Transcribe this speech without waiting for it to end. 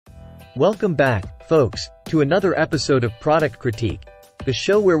Welcome back, folks, to another episode of Product Critique, the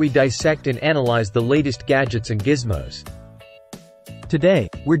show where we dissect and analyze the latest gadgets and gizmos. Today,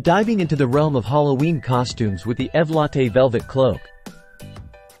 we're diving into the realm of Halloween costumes with the Evlatte velvet cloak.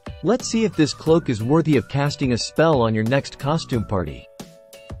 Let's see if this cloak is worthy of casting a spell on your next costume party.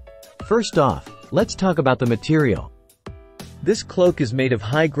 First off, let's talk about the material. This cloak is made of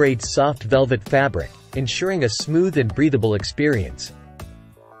high-grade soft velvet fabric, ensuring a smooth and breathable experience.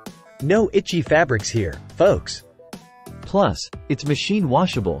 No itchy fabrics here, folks. Plus, it's machine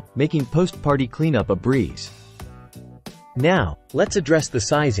washable, making post-party cleanup a breeze. Now, let's address the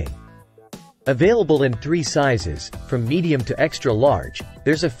sizing. Available in 3 sizes, from medium to extra large,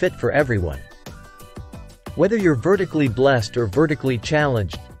 there's a fit for everyone. Whether you're vertically blessed or vertically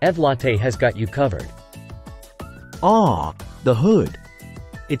challenged, Evlatte has got you covered. Ah, the hood.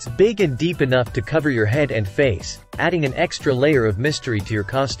 It's big and deep enough to cover your head and face, adding an extra layer of mystery to your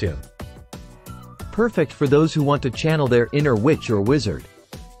costume. Perfect for those who want to channel their inner witch or wizard.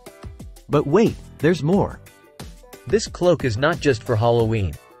 But wait, there's more. This cloak is not just for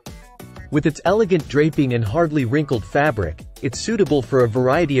Halloween. With its elegant draping and hardly wrinkled fabric, it's suitable for a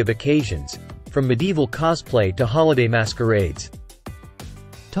variety of occasions, from medieval cosplay to holiday masquerades.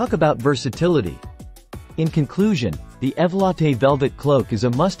 Talk about versatility. In conclusion, the Evlatte velvet cloak is a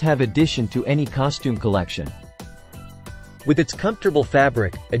must-have addition to any costume collection. With its comfortable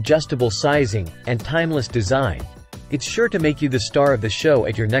fabric, adjustable sizing, and timeless design, it's sure to make you the star of the show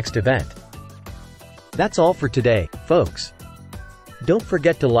at your next event. That's all for today, folks. Don't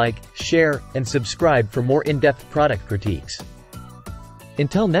forget to like, share, and subscribe for more in-depth product critiques.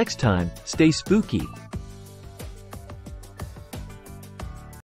 Until next time, stay spooky,